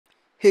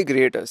Hey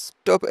creators,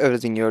 stop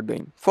everything you're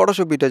doing.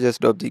 Photoshop Beta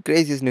just dropped the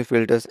craziest new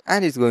filters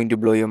and it's going to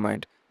blow your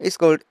mind. It's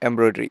called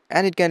Embroidery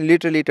and it can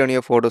literally turn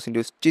your photos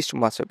into stitched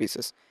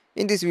masterpieces.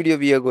 In this video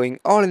we are going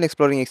all in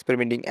exploring,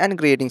 experimenting and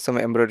creating some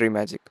embroidery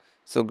magic.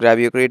 So grab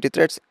your creative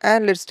threads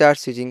and let's start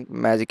stitching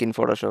magic in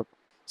Photoshop.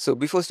 So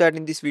before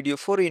starting this video,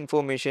 for your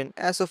information,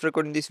 as of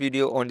recording this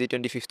video on the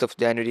 25th of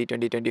January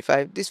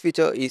 2025, this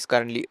feature is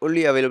currently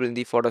only available in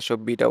the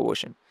Photoshop Beta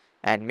version.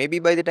 And maybe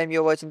by the time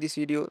you're watching this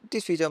video,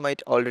 this feature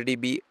might already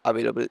be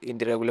available in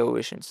the regular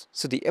versions.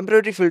 So the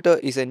embroidery filter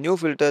is a new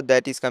filter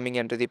that is coming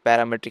under the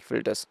parametric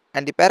filters.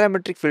 And the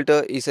parametric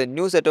filter is a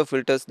new set of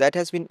filters that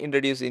has been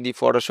introduced in the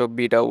Photoshop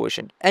beta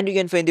version. And you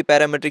can find the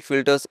parametric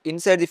filters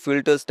inside the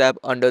filters tab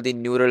under the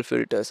neural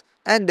filters.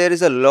 And there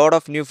is a lot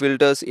of new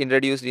filters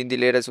introduced in the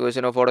latest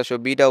version of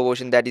Photoshop beta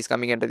version that is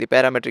coming under the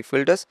parametric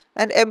filters,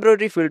 and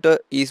embroidery filter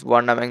is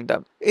one among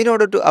them. In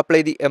order to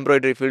apply the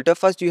embroidery filter,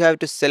 first you have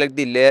to select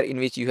the layer in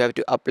which you have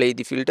to apply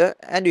the filter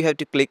and you have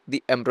to click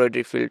the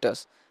embroidery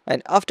filters.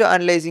 And after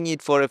analyzing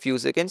it for a few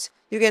seconds,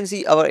 you can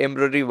see our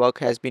embroidery work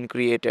has been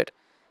created.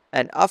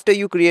 And after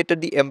you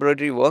created the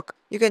embroidery work,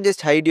 you can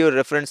just hide your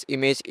reference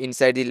image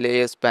inside the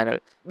layers panel,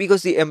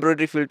 because the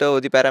embroidery filter or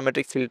the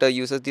parametric filter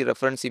uses the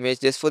reference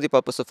image just for the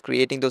purpose of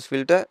creating those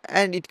filter,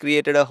 and it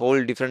created a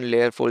whole different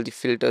layer for the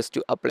filters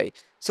to apply.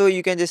 So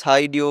you can just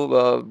hide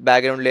your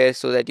background layer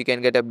so that you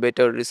can get a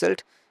better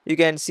result. You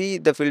can see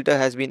the filter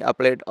has been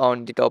applied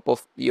on the top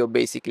of your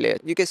basic layer.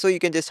 You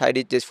can just hide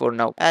it just for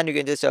now, and you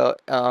can just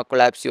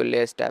collapse your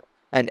layers tab.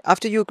 And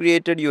after you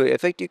created your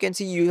effect, you can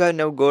see you have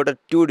now got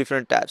two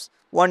different tabs.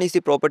 One is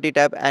the property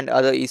tab and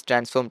other is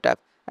transform tab.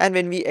 And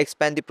when we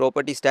expand the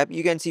properties tab,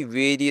 you can see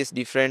various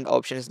different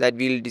options that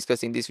we'll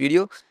discuss in this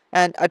video.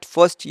 And at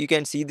first you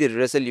can see the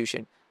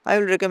resolution. I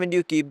will recommend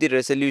you keep the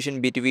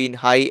resolution between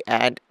high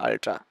and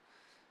ultra.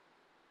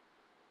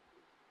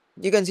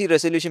 You can see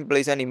resolution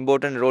plays an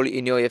important role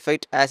in your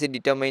effect, as it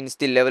determines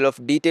the level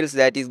of details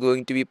that is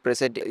going to be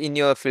present in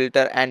your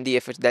filter and the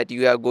effects that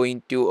you are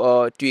going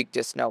to tweak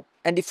just now.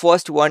 And the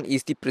first one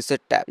is the preset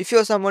tab. If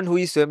you're someone who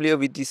is familiar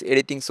with these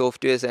editing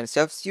softwares and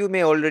stuff, you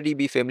may already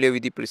be familiar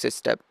with the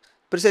presets tab.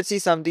 Presets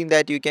is something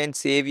that you can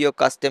save your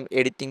custom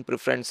editing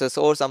preferences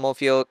or some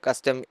of your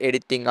custom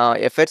editing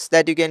effects,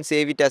 that you can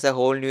save it as a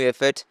whole new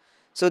effect,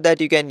 so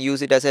that you can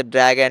use it as a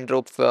drag and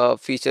drop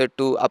feature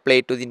to apply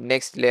it to the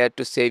next layer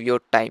to save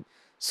your time.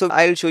 So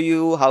I'll show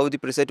you how the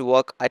preset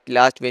work at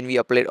last when we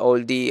applied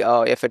all the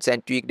effects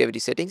and tweaked every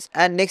settings.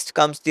 And next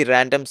comes the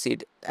random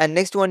seed. And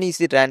next one is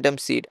the random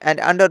seed. And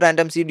under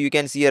random seed you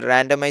can see a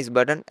randomize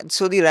button.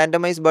 So the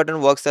randomize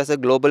button works as a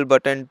global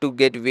button to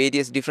get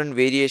various different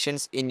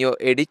variations in your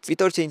edits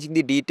without changing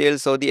the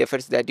details or the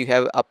effects that you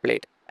have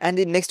applied. And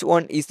the next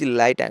one is the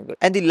light angle,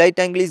 and the light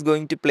angle is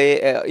going to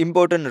play an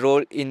important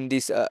role in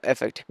this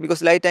effect,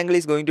 because light angle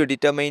is going to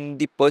determine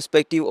the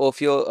perspective of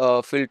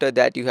your filter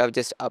that you have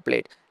just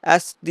applied.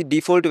 As the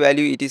default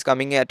value, it is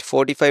coming at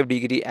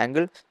 45-degree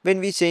angle.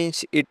 When we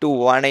change it to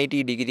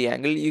 180-degree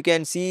angle, you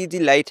can see the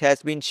light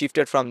has been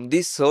shifted from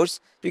this source.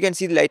 You can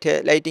see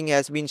the lighting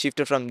has been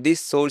shifted from this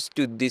source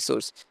to this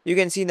source. You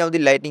can see now the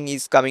lighting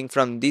is coming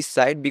from this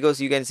side, because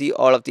you can see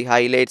all of the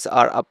highlights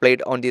are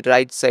applied on the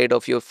right side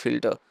of your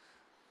filter.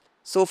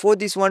 So for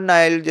this one,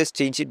 I'll just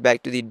change it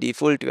back to the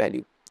default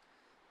value.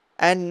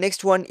 And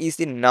next one is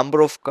the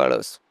number of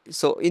colors.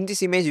 So in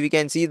this image we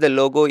can see the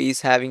logo is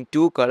having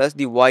two colors,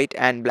 the white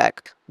and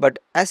black. But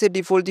as a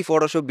default, the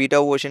Photoshop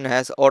beta version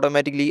has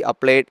automatically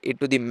applied it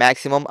to the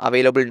maximum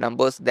available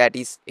numbers, that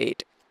is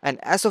 8. And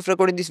as of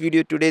recording this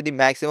video today, the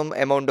maximum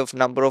amount of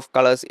number of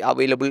colors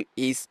available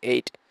is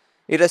 8.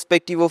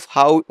 Irrespective of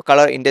how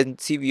color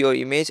intensive your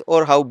image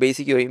or how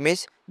basic your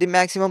image, the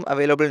maximum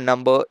available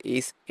number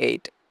is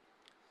 8.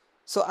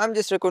 So I'm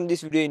just recording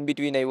this video in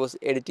between I was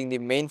editing the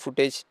main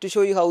footage to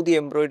show you how the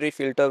embroidery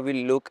filter will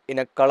look in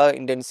a color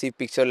intensive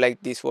picture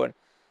like this one.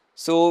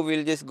 So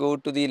we'll just go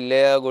to the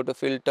layer, go to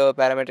filter,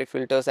 parametric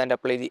filters and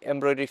apply the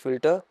embroidery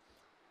filter.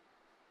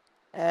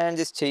 And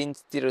just change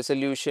the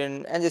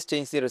resolution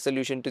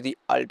to the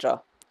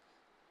ultra.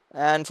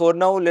 And for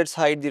now let's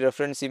hide the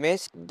reference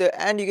image.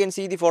 And you can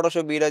see the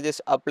Photoshop beta just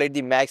applied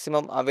the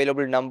maximum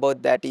available number,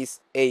 that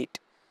is 8.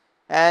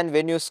 And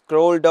when you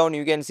scroll down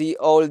you can see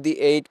all the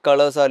 8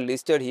 colors are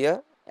listed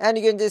here, and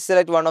you can just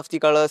select one of the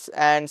colors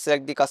and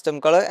select the custom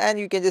color, and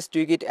you can just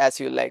tweak it as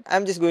you like.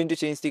 I'm just going to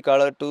change the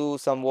color to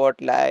somewhat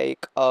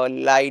like a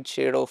light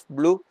shade of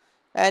blue,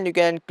 and you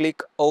can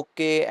click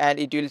OK and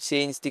it will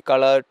change the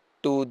color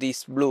to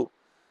this blue.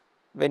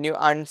 When you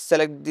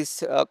unselect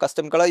this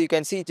custom color, you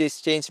can see it is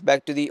changed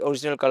back to the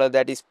original color,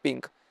 that is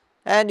pink.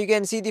 And you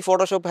can see the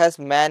Photoshop has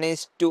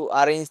managed to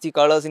arrange the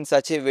colors in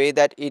such a way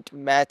that it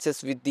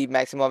matches with the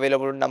maximum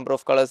available number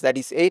of colors, that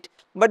is 8.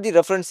 But the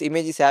reference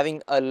image is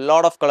having a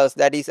lot of colors,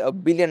 that is a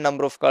billion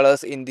number of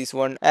colors in this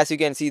one. As you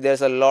can see,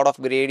 there's a lot of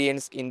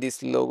gradients in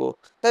this logo.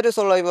 That is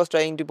all I was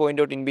trying to point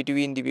out in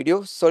between the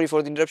video. Sorry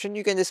for the interruption.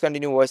 You can just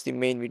continue watch the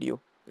main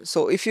video.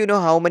 So if you know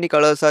how many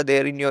colors are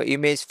there in your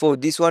image, for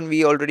this one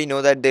we already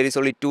know that there is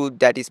only 2,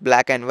 that is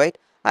black and white.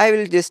 I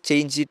will just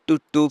change it to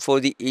 2 for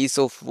the ease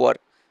of work.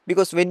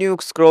 because when you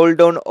scroll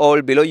down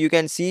all below, you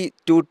can see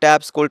two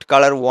tabs called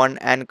color 1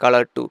 and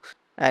color 2.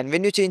 And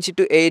when you change it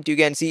to 8, you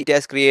can see it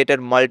has created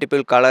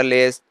multiple color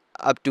layers,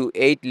 up to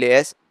 8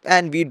 layers,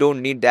 and we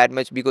don't need that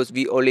much because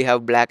we only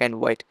have black and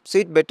white. So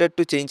it's better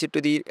to change it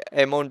to the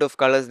amount of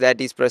colors that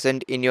is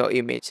present in your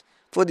image.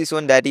 For this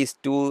one, that is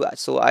 2,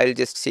 so I'll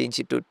just change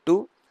it to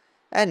 2.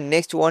 And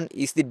next one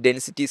is the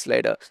density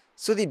slider.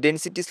 So the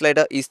density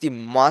slider is the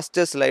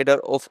master slider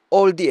of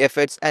all the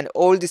effects and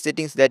all the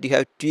settings that you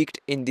have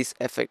tweaked in this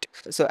effect.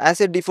 So as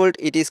a default,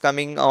 it is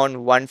coming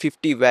on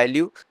 150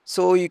 value.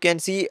 So you can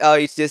see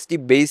it's just the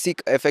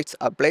basic effects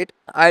applied.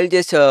 I'll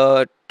just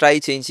try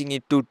changing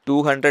it to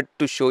 200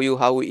 to show you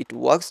how it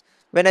works.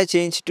 When I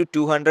changed to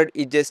 200,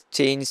 it just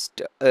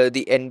changed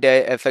the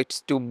entire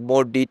effects to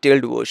more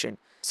detailed version.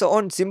 So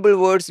on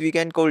simple words, we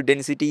can call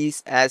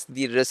densities as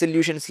the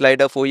resolution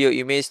slider for your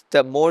image.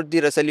 The more the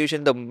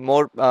resolution, the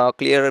more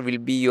clearer will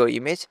be your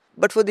image.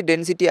 But for the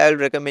density, I will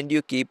recommend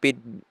you keep it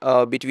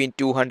between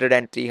 200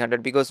 and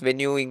 300, because when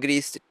you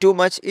increase too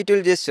much, it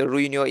will just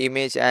ruin your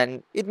image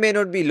and it may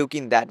not be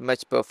looking that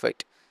much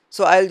perfect.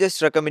 So I'll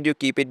just recommend you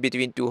keep it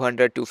between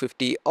 200,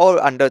 250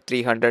 or under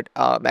 300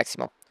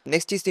 maximum.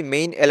 Next is the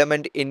main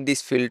element in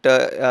this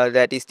filter,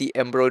 that is the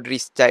embroidery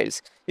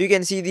styles. You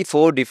can see the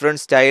 4 different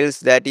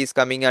styles that is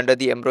coming under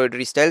the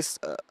embroidery styles.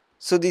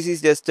 So this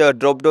is just a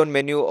drop down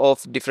menu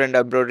of different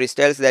embroidery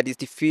styles, that is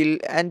the fill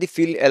and the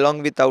fill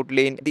along with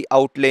outline, the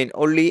outline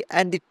only,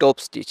 and the top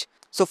stitch.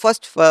 So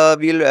first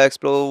we'll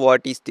explore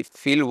what is the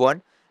fill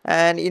one.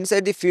 And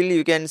inside the fill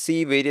you can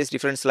see various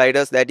different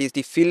sliders, that is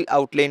the fill,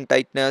 outline,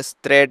 tightness,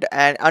 thread,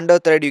 and under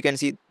thread you can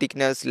see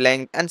thickness,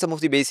 length, and some of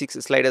the basic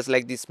sliders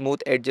like the smooth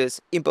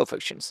edges,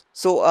 imperfections.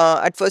 So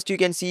at first you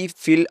can see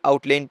fill,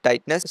 outline,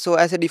 tightness. So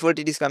as a default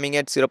it is coming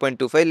at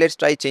 0.25. Let's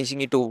try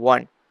changing it to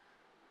 1,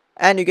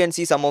 and you can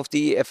see some of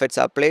the effects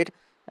are played.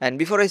 And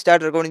before I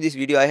start recording this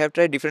video, I have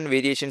tried different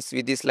variations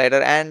with this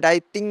slider, and I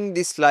think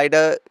this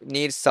slider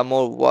needs some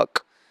more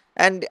work,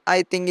 and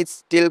I think it's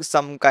still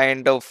some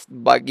kind of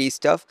buggy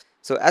stuff.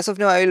 So as of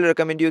now, I will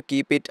recommend you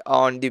keep it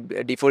on the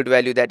default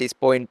value, that is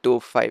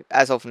 0.25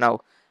 as of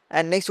now.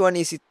 And next one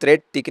is the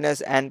thread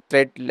thickness and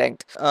thread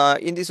length.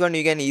 In this one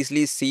you can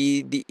easily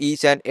see the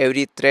each and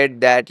every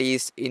thread that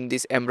is in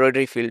this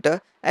embroidery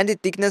filter, and the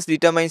thickness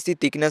determines the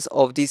thickness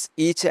of this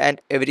each and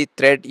every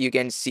thread. You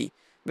can see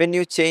when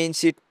you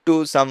change it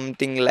to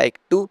something like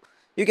 2,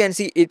 you can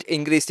see it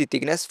increase the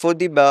thickness. For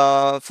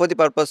the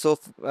purpose of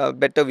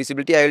better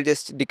visibility, I will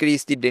just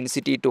decrease the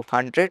density to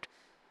 100,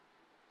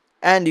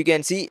 and you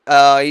can see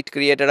it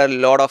created a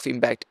lot of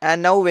impact.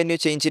 And now when you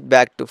change it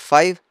back to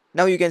 5,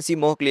 now you can see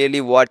more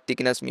clearly what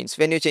thickness means.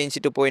 When you change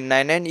it to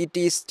 0.99, it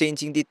is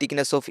changing the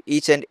thickness of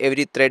each and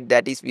every thread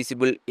that is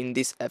visible in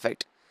this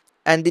effect.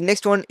 And the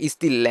next one is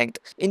the length.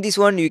 In this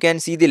one you can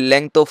see the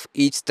length of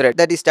each thread,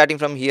 that is starting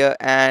from here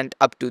and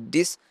up to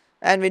this.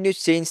 And when you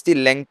change the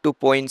length to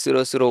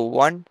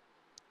 0.001,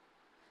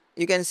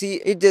 you can see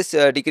it just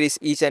decrease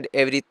each and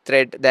every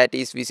thread that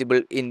is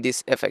visible in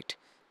this effect.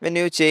 When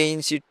you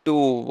change it to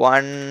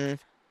 1,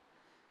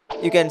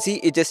 you can see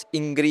it just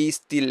increase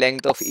the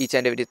length of each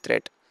and every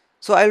thread.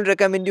 So I will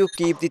recommend you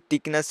keep the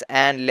thickness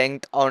and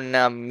length on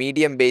a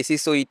medium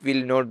basis, so it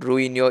will not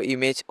ruin your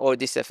image or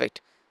this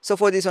effect. So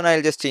for this one,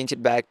 I'll just change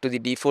it back to the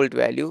default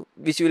value,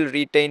 which will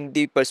retain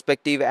the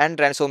perspective and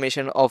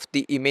transformation of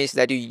the image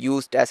that you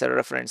used as a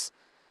reference.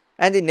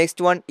 And the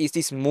next one is the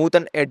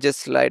smoothen edges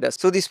slider.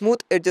 So the smooth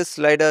edges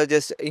slider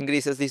just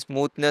increases the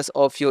smoothness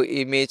of your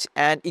image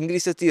and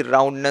increases the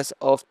roundness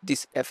of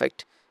this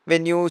effect.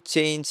 When you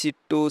change it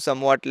to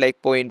somewhat like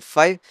zero point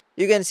 0.5,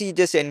 you can see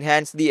just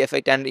enhance the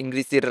effect and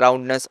increase the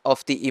roundness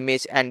of the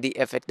image and the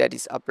effect that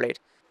is applied.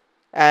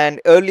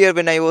 And earlier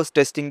when I was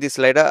testing this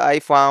slider, I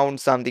found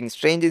something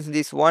strange in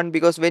this one,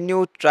 because when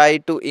you try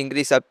to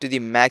increase up to the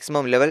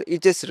maximum level,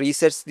 it just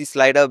resets the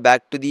slider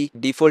back to the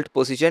default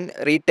position,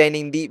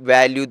 retaining the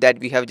value that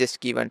we have just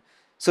given.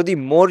 So the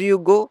more you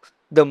go,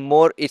 the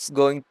more it's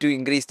going to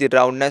increase the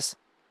roundness,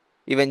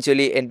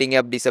 eventually ending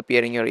up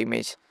disappearing your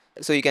image.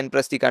 So you can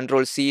press the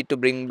Ctrl C to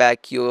bring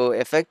back your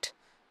effect.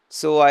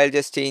 So I'll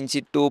just change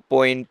it to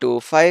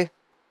 0.25.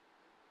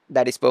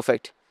 That is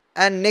perfect.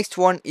 And next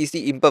one is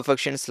the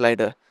imperfection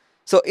slider.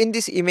 So in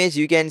this image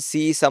you can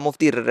see some of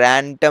the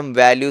random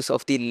values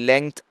of the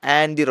length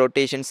and the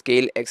rotation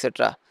scale,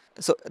 etc.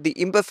 So the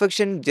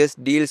imperfection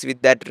just deals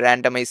with that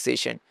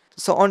randomization.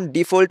 So on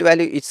default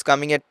value it's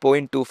coming at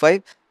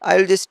 0.25.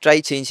 I'll just try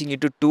changing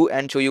it to 2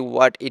 and show you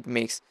what it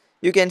makes.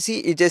 You can see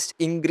it just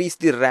increase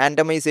the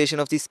randomization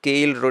of the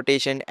scale,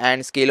 rotation,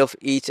 and scale of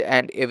each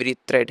and every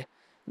thread.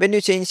 When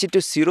you change it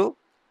to 0,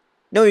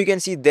 now you can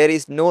see there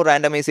is no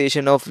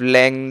randomization of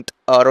length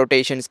or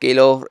rotation scale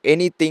or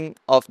anything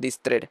of this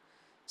thread.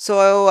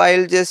 So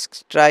I'll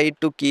just try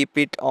to keep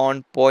it on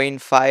zero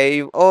point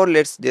 0.5, or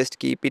let's just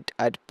keep it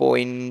at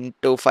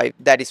 0.25.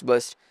 That is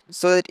best,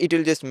 so that it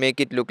will just make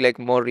it look like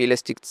more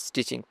realistic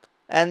stitching.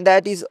 And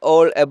that is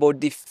all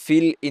about the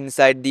fill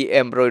inside the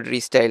embroidery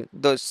style.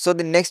 So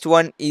the next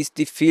one is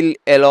the fill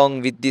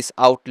along with this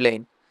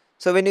outline.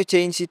 So when you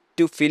change it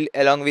to fill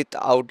along with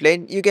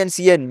outline, you can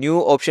see a new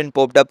option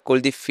popped up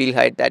called the fill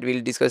height that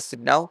we'll discuss it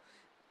now.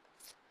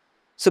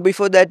 So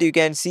before that, you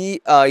can see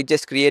it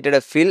just created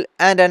a fill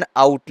and an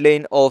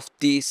outline of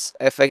this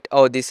effect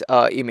or this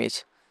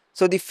image.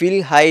 So the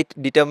fill height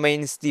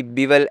determines the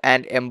bevel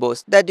and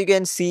emboss that you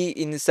can see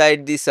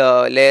inside this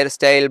layer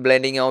style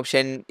blending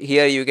option.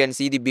 Here you can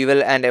see the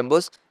bevel and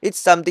emboss. It's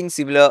something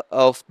similar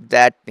of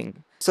that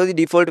thing. So the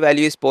default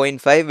value is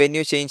 0.5. When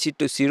you change it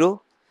to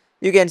 0,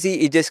 you can see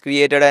it just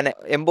created an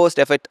embossed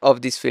effect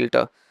of this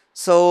filter.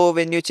 So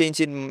when you change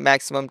it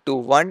maximum to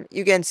 1,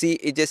 you can see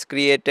it just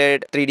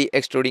created 3D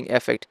extruding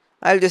effect.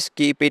 I'll just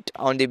keep it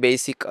on the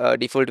basic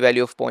default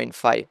value of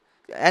 0.5.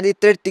 And the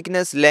thread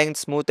thickness, length,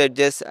 smooth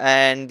edges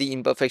and the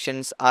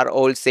imperfections are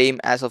all same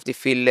as of the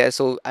fill layer,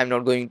 so I'm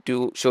not going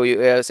to show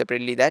you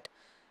separately that.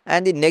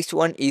 And the next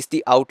one is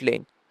the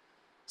outline.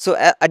 So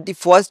at the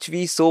first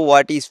we saw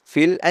what is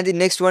fill, and the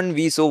next one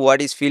we saw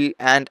what is fill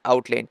and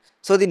outline.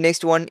 So the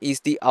next one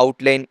is the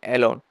outline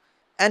alone.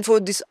 And for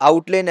this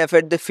outline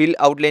effect, the fill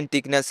outline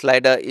thickness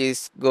slider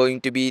is going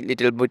to be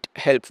little bit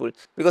helpful,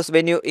 because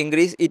when you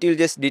increase, it will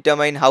just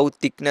determine how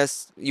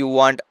thickness you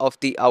want of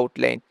the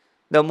outline.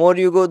 The more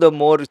you go, the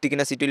more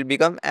thickness it will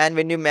become, and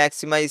when you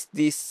maximize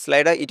this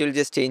slider, it will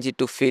just change it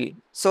to fill.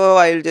 So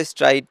I'll just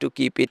try to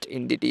keep it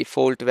in the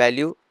default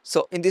value.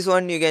 So in this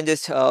one, you can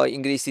just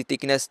increase the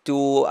thickness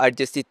to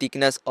adjust the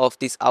thickness of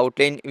this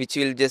outline, which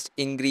will just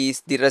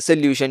increase the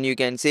resolution, you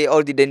can say,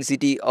 or the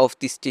density of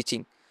the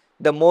stitching.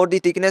 The more the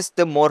thickness,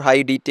 the more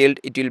high detailed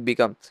it will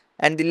become.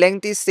 And the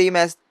length is same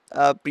as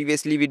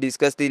previously we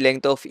discussed the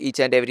length of each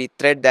and every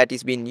thread that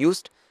is being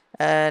used.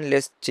 And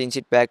let's change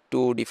it back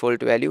to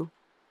default value.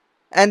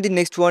 And the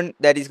next one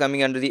that is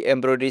coming under the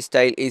embroidery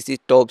style is the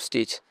top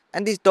stitch.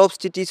 And this top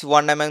stitch is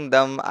one among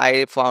them.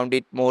 I found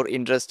it more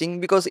interesting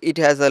because it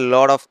has a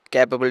lot of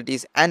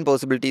capabilities and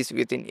possibilities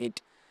within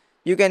it.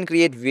 You can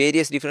create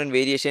various different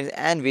variations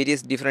and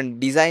various different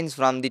designs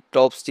from the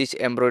top stitch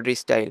embroidery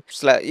style.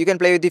 You can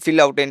play with the fill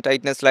out and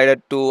tightness slider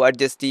to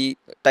adjust the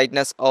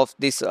tightness of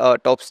this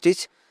top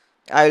stitch.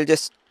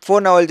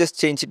 For now I'll just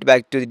change it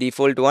back to the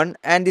default one.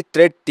 And the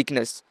thread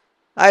thickness,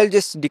 I'll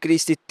just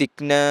decrease the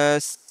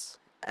thickness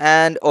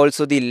and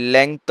also the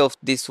length of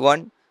this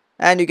one.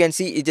 And you can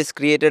see it just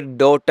created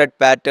dotted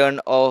pattern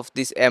of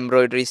this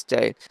embroidery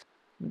style.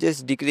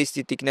 Just decrease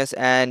the thickness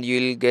and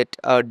you'll get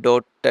a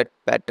dotted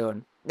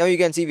pattern. Now you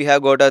can see we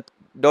have got a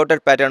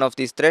dotted pattern of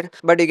this thread,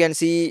 but you can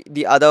see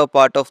the other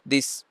part of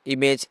this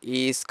image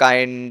is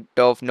kind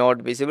of not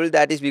visible.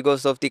 That is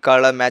because of the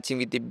color matching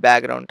with the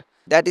background.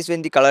 That is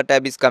when the color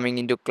tab is coming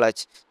into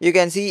clutch. You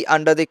can see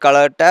under the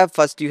color tab,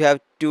 first you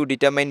have to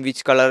determine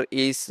which color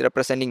is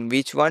representing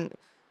which one.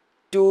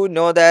 To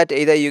know that,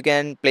 either you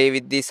can play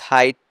with this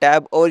height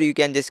tab or you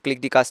can just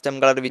click the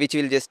custom color, which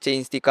will just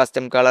change the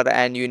custom color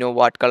and you know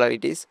what color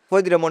it is.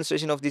 For the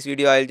demonstration of this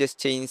video, I'll just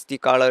change the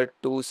color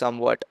to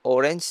somewhat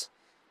orange,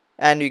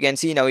 and you can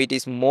see now it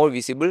is more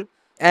visible.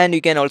 And you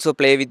can also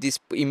play with these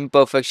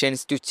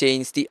imperfections to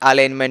change the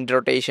alignment,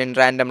 rotation,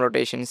 random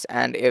rotations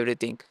and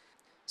everything.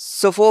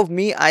 So for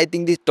me, I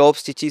think the top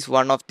stitch is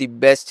one of the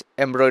best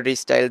embroidery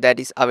style that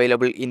is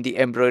available in the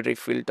embroidery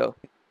filter.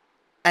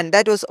 And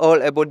that was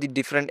all about the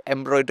different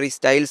embroidery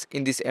styles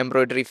in this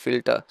embroidery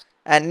filter.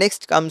 And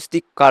next comes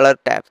the color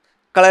tab.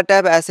 Color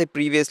tab, as I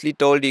previously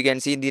told, you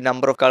can see the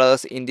number of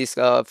colors in this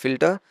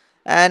filter.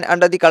 And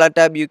under the color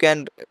tab, you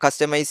can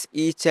customize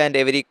each and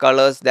every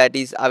colors that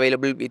is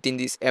available within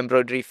this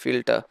embroidery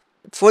filter.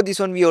 For this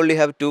one, we only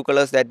have two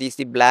colors, that is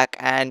the black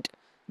and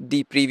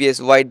the previous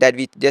white that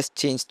we just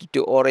changed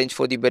to orange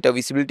for the better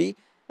visibility.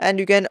 And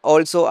you can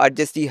also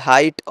adjust the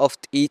height of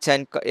each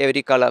and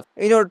every color.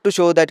 In order to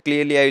show that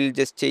clearly, I will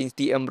just change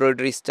the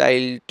embroidery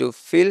style to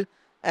fill,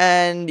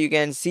 and you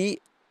can see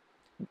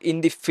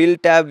in the fill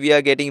tab we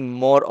are getting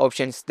more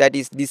options, that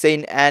is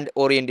design and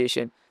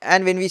orientation.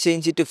 And when we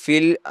change it to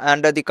fill,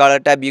 under the color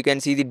tab you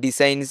can see the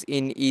designs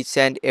in each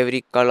and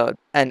every color.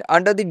 And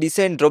under the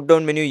design drop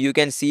down menu, you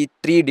can see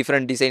three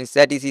different designs,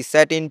 that is the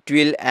satin,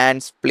 twill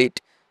and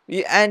split.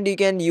 And you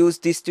can use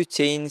this to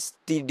change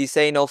the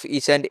design of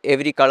each and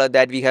every color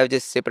that we have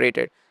just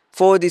separated.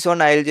 For this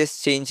one, I'll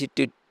just change it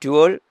to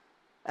twirl,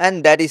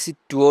 and that is a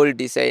twirl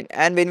design.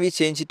 And when we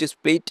change it to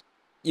split,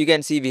 you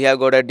can see we have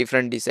got a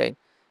different design.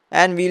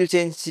 And we'll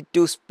change it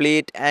to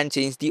split and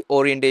change the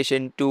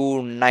orientation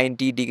to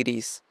 90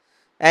 degrees.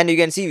 And you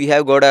can see we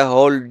have got a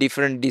whole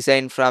different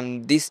design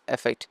from this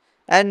effect.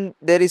 And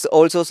there is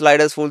also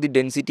sliders for the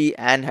density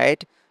and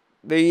height.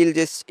 We will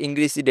just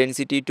increase the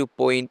density to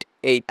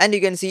 0.8, and you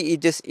can see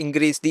it just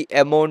increase the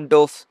amount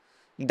of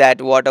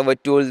that whatever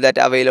tool that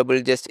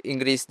available, just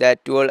increase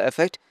that tool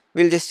effect.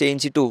 We'll just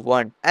change it to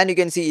 1, and you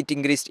can see it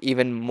increased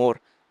even more.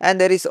 And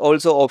there is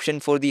also option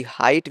for the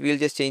height. We'll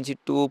just change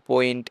it to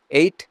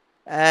 0.8,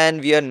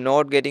 and we are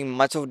not getting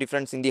much of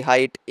difference in the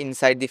height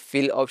inside the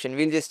fill option.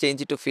 We'll just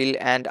change it to fill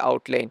and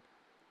outline.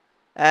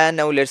 And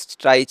now let's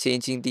try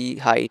changing the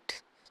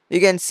height. You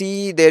can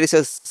see there is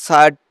a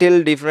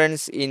subtle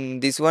difference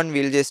in this one.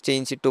 We'll just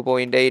change it to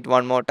 0.8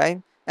 one more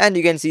time, and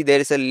you can see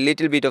there is a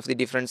little bit of the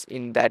difference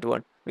in that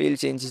one. We'll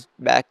change it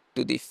back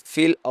to the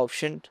fill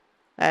option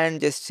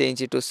and just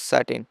change it to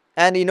certain.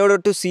 And in order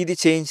to see the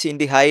change in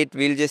the height,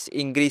 we'll just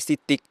increase the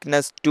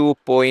thickness to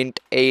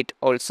 0.8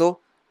 also,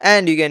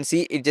 and you can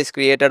see it just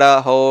created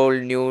a whole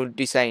new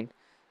design.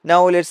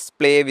 Now let's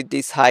play with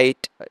this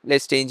height.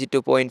 Let's change it to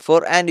zero point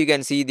 0.4 and you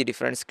can see the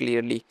difference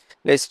clearly.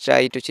 Let's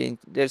change it to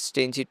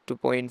zero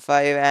point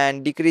 0.5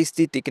 and decrease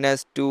the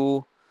thickness to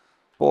zero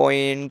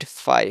point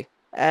 0.5,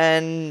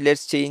 and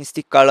let's change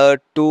the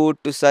color to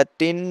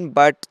certain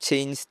but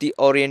change the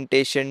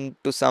orientation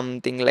to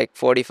something like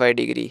 45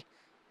 degree.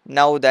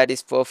 Now that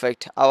is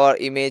perfect. Our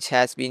image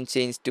has been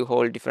changed to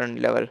whole different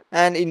level.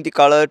 And in the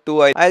color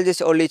too, I'll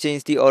just only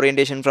change the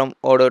orientation from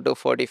auto to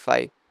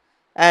 45.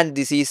 And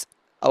this is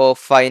our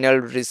final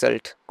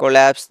result.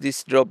 Collapse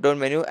this drop down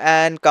menu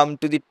and come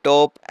to the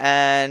top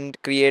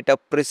and create a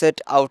preset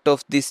out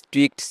of this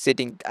tweaked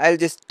setting. I'll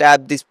just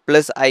tap this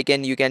plus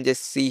icon, you can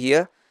just see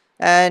here,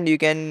 and you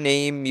can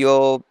name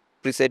your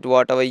preset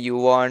whatever you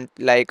want.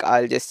 Like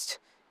I'll just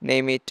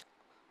name it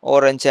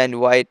orange and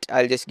white.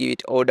 I'll just give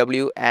it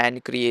OW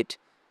and create.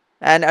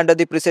 And under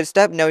the presets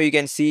tab, now you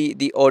can see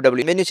the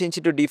OW. When you change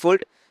it to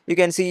default, you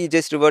can see it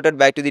just reverted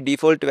back to the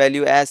default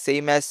value as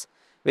same as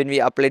when we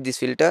applied this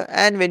filter.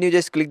 And when you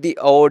just click the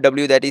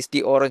OW, that is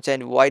the orange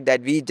and white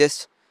that we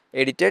just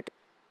edited,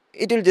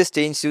 it will just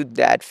change to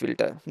that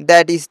filter.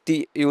 That is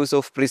the use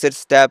of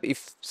presets tab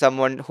if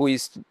someone who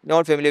is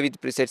not familiar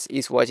with presets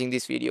is watching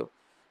this video.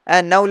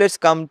 And now let's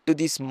come to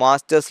this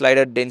master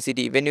slider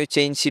density. When you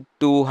change it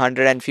to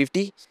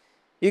 150,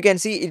 you can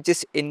see it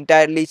just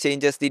entirely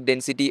changes the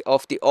density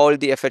of the all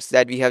the effects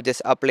that we have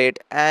just applied,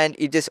 and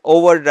it just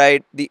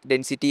override the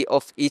density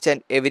of each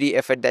and every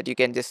effect that you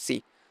can just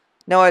see.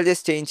 Now I'll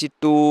just change it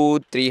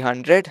to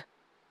 300,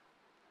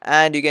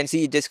 and you can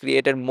see it just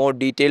created more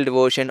detailed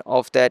version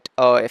of that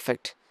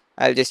effect.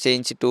 I'll just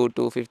change it to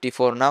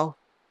 254 now.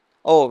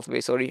 Oh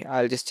wait, sorry,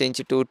 I'll just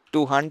change it to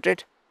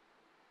 200,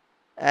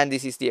 and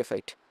this is the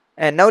effect.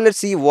 And now let's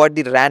see what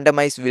the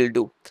randomize will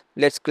do.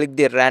 Let's click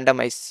the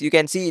randomize. You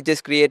can see it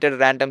just created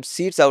random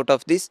seeds out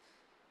of this.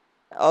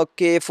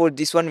 Okay, for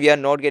this one we are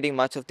not getting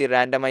much of the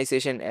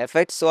randomization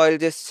effect, so I'll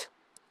just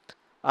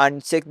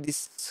uncheck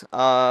this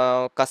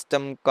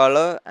custom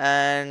color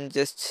and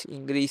just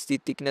increase the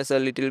thickness a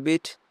little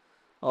bit,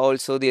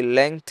 also the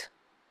length,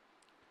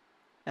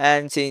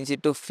 and change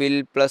it to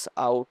fill plus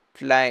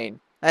outline.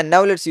 And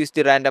now let's use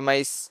the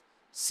randomize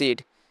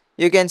seed.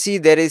 You can see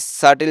there is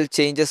subtle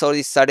changes or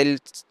the subtle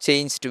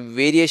changed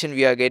variation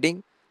we are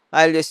getting.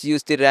 I'll just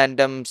use the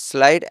random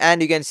slide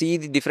and you can see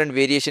the different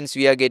variations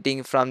we are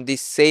getting from the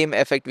same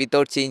effect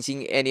without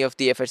changing any of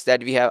the effects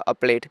that we have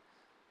applied.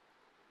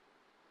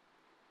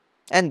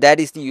 And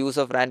that is the use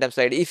of random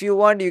slide. If you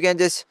want, you can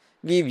just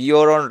give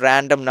your own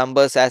random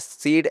numbers as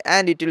seed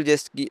and it will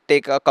just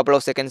take a couple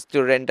of seconds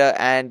to render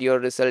and your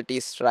result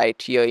is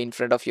right here in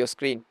front of your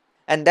screen.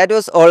 And that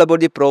was all about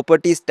the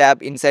properties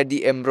tab inside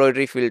the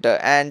embroidery filter.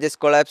 And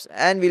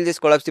we'll just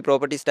collapse the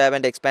properties tab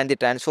and expand the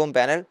transform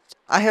panel.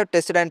 I have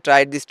tested and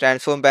tried this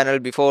transform panel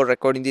before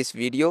recording this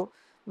video,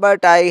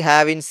 but I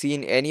haven't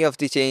seen any of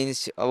the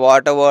change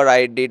whatever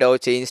I did or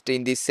changed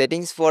in these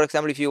settings. For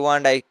example, if you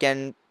want, I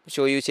can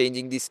show you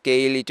changing the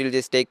scale. It will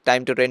just take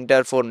time to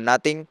render for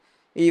nothing.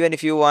 Even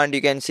if you want,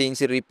 you can change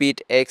the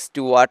repeat x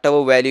to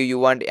whatever value you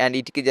want and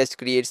it just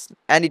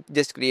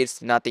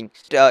creates nothing.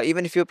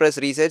 Even if you press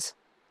resets,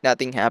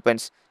 nothing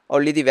happens,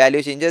 only the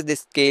value changes. The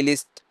scale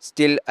is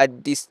still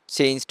at this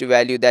changed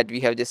value that we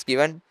have just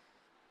given.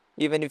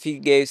 Even if we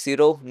gave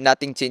 0,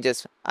 nothing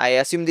changes. I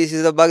assume this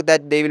is a bug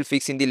that they will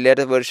fix in the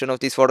later version of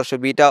this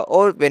Photoshop beta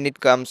or when it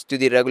comes to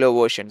the regular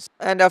versions.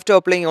 And after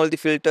applying all the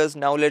filters,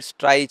 now let's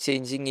try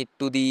changing it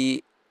to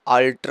the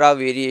ultra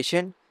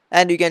variation.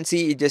 And you can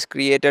see it just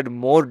created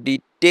more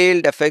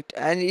detailed effect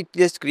and it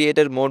just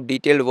created more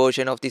detailed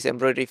version of this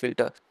embroidery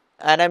filter.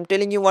 And I'm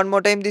telling you one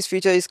more time, this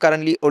feature is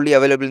currently only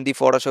available in the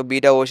Photoshop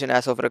beta version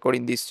as of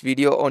recording this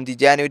video on the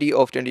January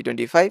of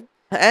 2025.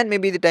 And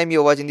maybe the time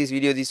you're watching this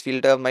video, this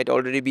filter might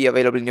already be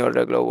available in your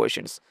regular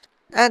versions.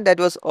 And that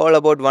was all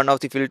about one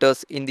of the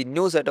filters in the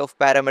new set of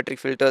parametric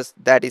filters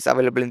that is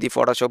available in the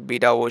Photoshop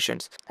beta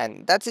versions.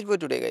 And that's it for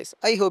today guys.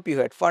 I hope you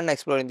had fun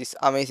exploring this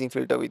amazing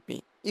filter with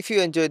me. If you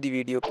enjoyed the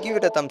video, give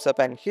it a thumbs up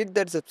and hit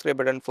that subscribe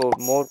button for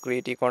more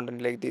creative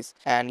content like this.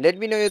 And let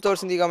me know your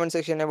thoughts in the comment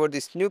section about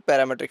these new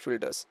parametric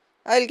filters.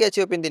 I'll catch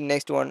you up in the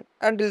next one.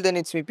 Until then,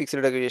 it's me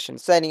Pixel Creation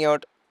signing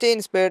out. Stay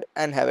inspired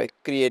and have a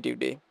creative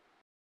day.